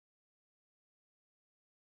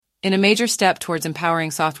In a major step towards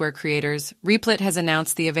empowering software creators, Replit has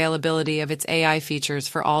announced the availability of its AI features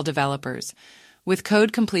for all developers. With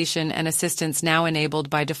code completion and assistance now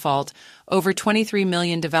enabled by default, over 23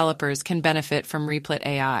 million developers can benefit from Replit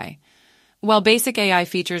AI. While basic AI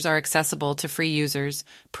features are accessible to free users,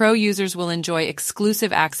 pro users will enjoy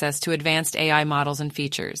exclusive access to advanced AI models and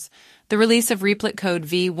features. The release of Replit Code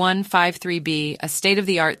v153b, a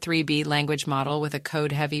state-of-the-art 3B language model with a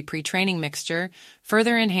code-heavy pre-training mixture,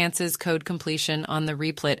 further enhances code completion on the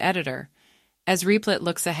Replit editor. As Replit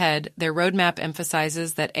looks ahead, their roadmap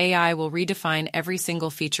emphasizes that AI will redefine every single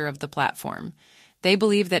feature of the platform. They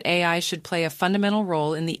believe that AI should play a fundamental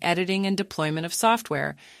role in the editing and deployment of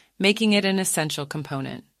software, making it an essential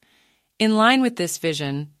component. In line with this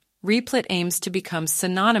vision, Replit aims to become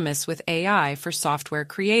synonymous with AI for software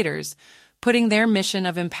creators, putting their mission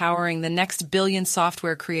of empowering the next billion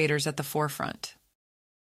software creators at the forefront.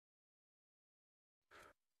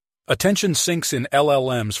 Attention Sinks in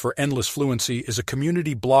LLMs for Endless Fluency is a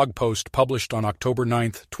community blog post published on October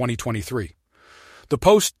 9, 2023. The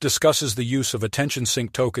post discusses the use of attention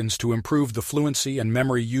sync tokens to improve the fluency and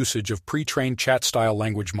memory usage of pre-trained chat-style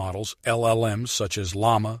language models, LLMs such as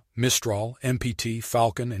Llama, Mistral, MPT,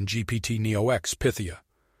 Falcon, and GPT-NeoX Pythia.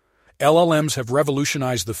 LLMs have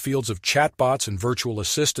revolutionized the fields of chatbots and virtual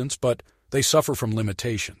assistants, but they suffer from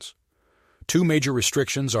limitations. Two major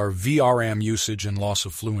restrictions are VRM usage and loss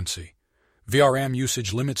of fluency. VRM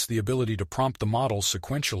usage limits the ability to prompt the models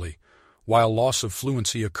sequentially, while loss of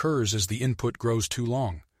fluency occurs as the input grows too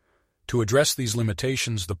long. To address these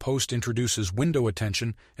limitations, the post introduces window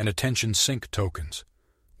attention and attention sync tokens.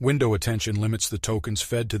 Window attention limits the tokens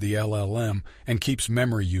fed to the LLM and keeps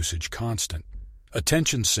memory usage constant.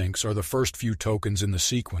 Attention syncs are the first few tokens in the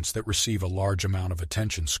sequence that receive a large amount of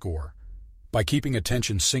attention score. By keeping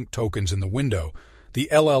attention sync tokens in the window, the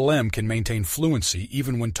LLM can maintain fluency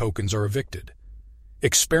even when tokens are evicted.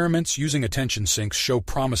 Experiments using attention syncs show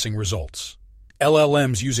promising results.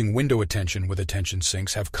 LLMs using window attention with attention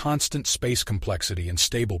syncs have constant space complexity and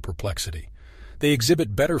stable perplexity. They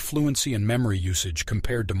exhibit better fluency and memory usage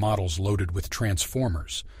compared to models loaded with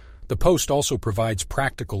transformers. The post also provides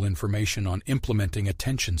practical information on implementing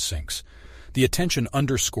attention syncs. The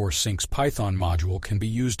attention_syncs Python module can be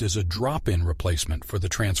used as a drop-in replacement for the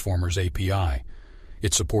Transformers API.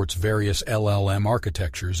 It supports various LLM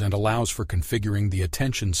architectures and allows for configuring the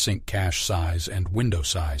attention sync cache size and window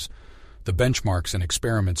size. The benchmarks and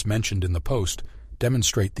experiments mentioned in the post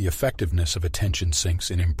demonstrate the effectiveness of attention syncs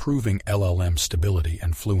in improving LLM stability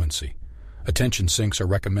and fluency. Attention syncs are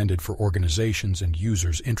recommended for organizations and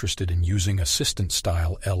users interested in using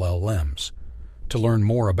assistant-style LLMs. To learn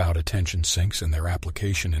more about attention syncs and their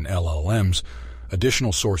application in LLMs,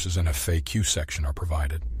 additional sources in a FAQ section are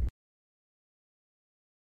provided.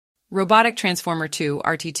 Robotic Transformer 2,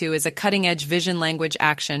 RT2, is a cutting-edge vision language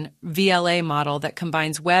action VLA model that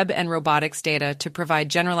combines web and robotics data to provide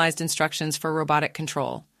generalized instructions for robotic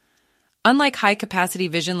control. Unlike high-capacity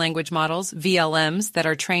vision language models, VLMs, that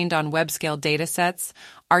are trained on web-scale datasets,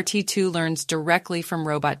 RT2 learns directly from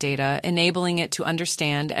robot data, enabling it to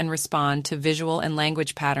understand and respond to visual and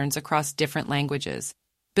language patterns across different languages.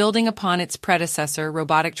 Building upon its predecessor,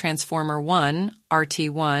 Robotic Transformer 1,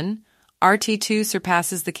 RT1, RT2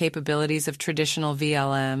 surpasses the capabilities of traditional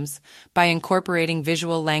VLMs by incorporating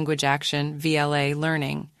visual language action (VLA)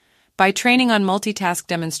 learning. By training on multitask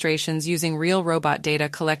demonstrations using real robot data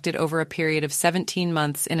collected over a period of 17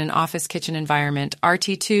 months in an office kitchen environment,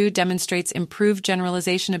 RT2 demonstrates improved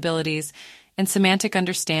generalization abilities and semantic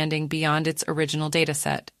understanding beyond its original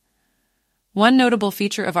dataset. One notable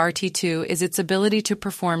feature of RT2 is its ability to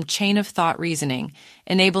perform chain-of-thought reasoning,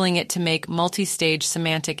 enabling it to make multi-stage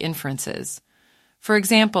semantic inferences. For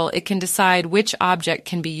example, it can decide which object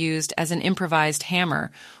can be used as an improvised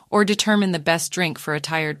hammer or determine the best drink for a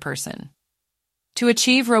tired person. To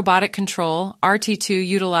achieve robotic control, RT2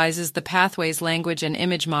 utilizes the Pathways Language and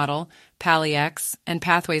Image Model, PALI-X, and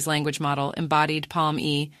Pathways Language Model, embodied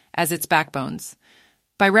PALM-E, as its backbones.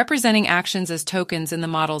 By representing actions as tokens in the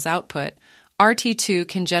model's output, RT2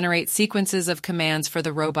 can generate sequences of commands for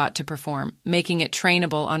the robot to perform, making it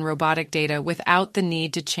trainable on robotic data without the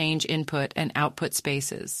need to change input and output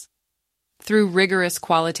spaces. Through rigorous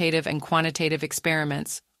qualitative and quantitative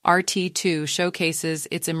experiments, RT2 showcases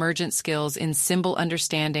its emergent skills in symbol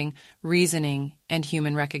understanding, reasoning, and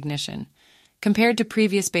human recognition. Compared to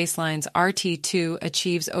previous baselines, RT2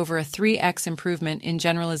 achieves over a 3x improvement in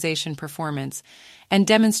generalization performance and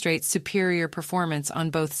demonstrates superior performance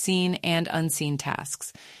on both seen and unseen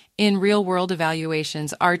tasks. In real-world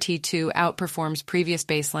evaluations, RT2 outperforms previous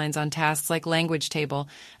baselines on tasks like language table,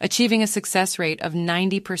 achieving a success rate of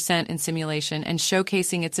 90% in simulation and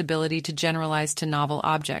showcasing its ability to generalize to novel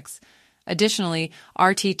objects. Additionally,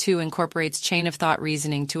 RT2 incorporates chain-of-thought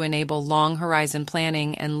reasoning to enable long-horizon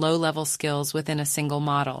planning and low-level skills within a single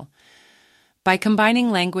model. By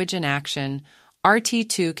combining language and action,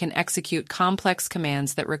 RT2 can execute complex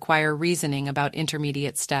commands that require reasoning about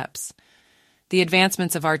intermediate steps. The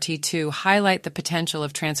advancements of RT2 highlight the potential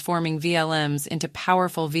of transforming VLMs into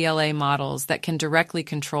powerful VLA models that can directly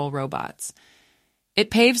control robots.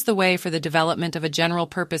 It paves the way for the development of a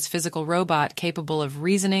general-purpose physical robot capable of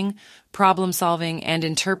reasoning, problem-solving, and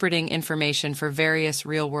interpreting information for various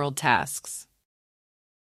real-world tasks.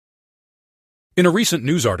 In a recent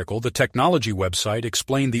news article, the technology website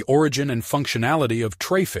explained the origin and functionality of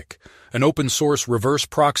Traefik, an open-source reverse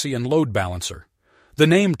proxy and load balancer. The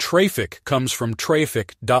name Traefik comes from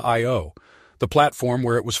Traefik.io, the platform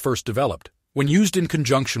where it was first developed. When used in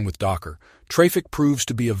conjunction with Docker, Traefik proves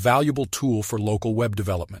to be a valuable tool for local web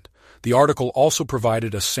development. The article also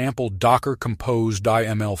provided a sample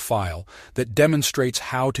Docker-composed.yml file that demonstrates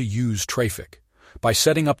how to use Traefik. By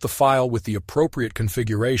setting up the file with the appropriate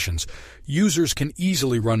configurations, users can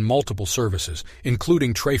easily run multiple services,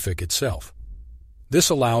 including Traefik itself. This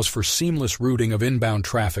allows for seamless routing of inbound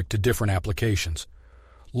traffic to different applications.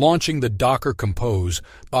 Launching the Docker Compose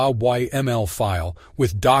 .yml file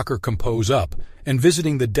with Docker Compose up and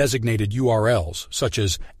visiting the designated URLs such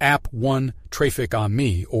as app1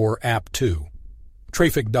 Traefik.me or app2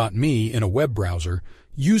 Traefik.me in a web browser,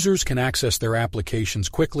 users can access their applications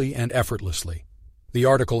quickly and effortlessly. The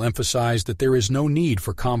article emphasized that there is no need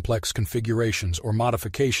for complex configurations or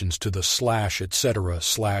modifications to the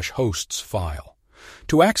 /etc/hosts file.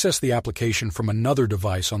 To access the application from another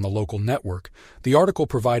device on the local network, the article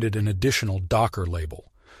provided an additional Docker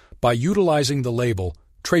label. By utilizing the label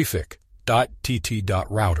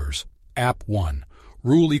Traefik.tt.routers, app1,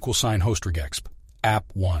 rule =hostregexp,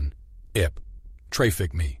 app1, ip,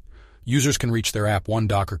 Traefik.me. Users can reach their app1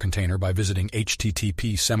 Docker container by visiting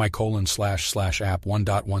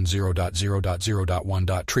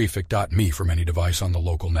http://app1.10.0.0.1.traefik.me from any device on the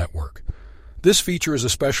local network. This feature is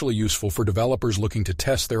especially useful for developers looking to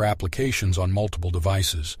test their applications on multiple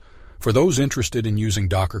devices. For those interested in using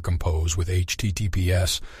Docker Compose with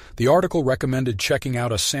HTTPS, the article recommended checking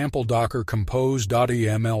out a sample Docker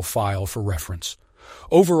Compose.yml file for reference.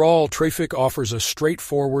 Overall, Traefik offers a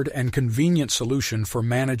straightforward and convenient solution for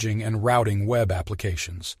managing and routing web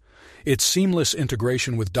applications. Its seamless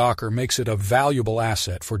integration with Docker makes it a valuable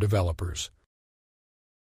asset for developers.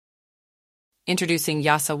 Introducing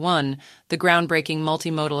Yasa 1, the groundbreaking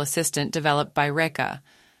multimodal assistant developed by Reka.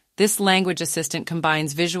 This language assistant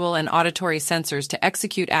combines visual and auditory sensors to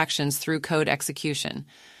execute actions through code execution.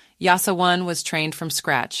 Yasa 1 was trained from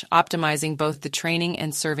scratch, optimizing both the training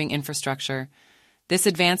and serving infrastructure. This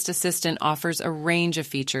advanced assistant offers a range of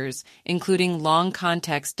features, including long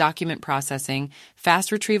context document processing,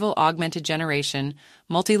 fast retrieval augmented generation,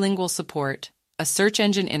 multilingual support, a search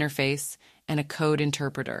engine interface, and a code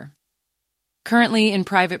interpreter. Currently in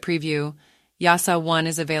private preview, Yasa 1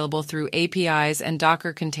 is available through APIs and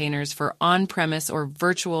Docker containers for on-premise or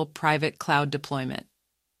virtual private cloud deployment.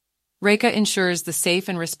 Reka ensures the safe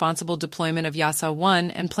and responsible deployment of Yasa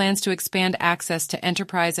 1 and plans to expand access to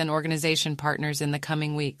enterprise and organization partners in the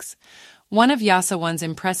coming weeks. One of Yasa 1's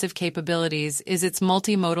impressive capabilities is its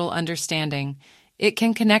multimodal understanding. It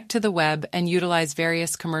can connect to the web and utilize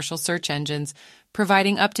various commercial search engines,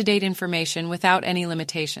 providing up-to-date information without any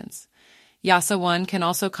limitations. Yasa 1 can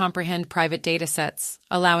also comprehend private datasets,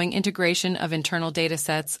 allowing integration of internal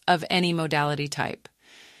datasets of any modality type.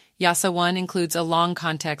 Yasa 1 includes a long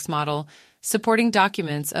context model, supporting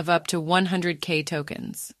documents of up to 100K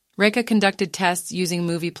tokens. Reka conducted tests using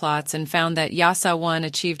movie plots and found that Yasa 1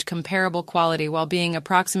 achieved comparable quality while being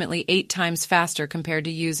approximately 8 times faster compared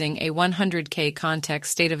to using a 100K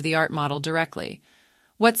context state-of-the-art model directly.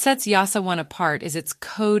 What sets Yasa 1 apart is its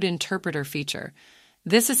code interpreter feature.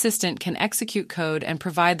 This assistant can execute code and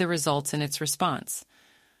provide the results in its response.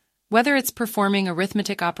 Whether it's performing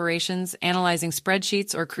arithmetic operations, analyzing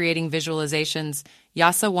spreadsheets, or creating visualizations,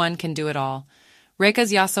 Yasa 1 can do it all.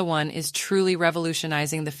 Reka's Yasa 1 is truly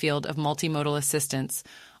revolutionizing the field of multimodal assistance,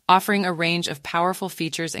 offering a range of powerful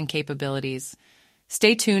features and capabilities.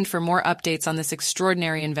 Stay tuned for more updates on this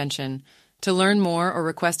extraordinary invention. To learn more or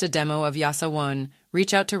request a demo of Yasa 1,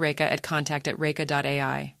 reach out to Reka at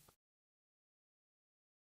contact@reka.ai.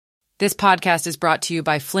 This podcast is brought to you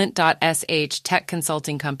by Flint.sh Tech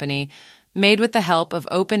Consulting Company, made with the help of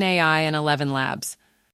OpenAI and 11 Labs.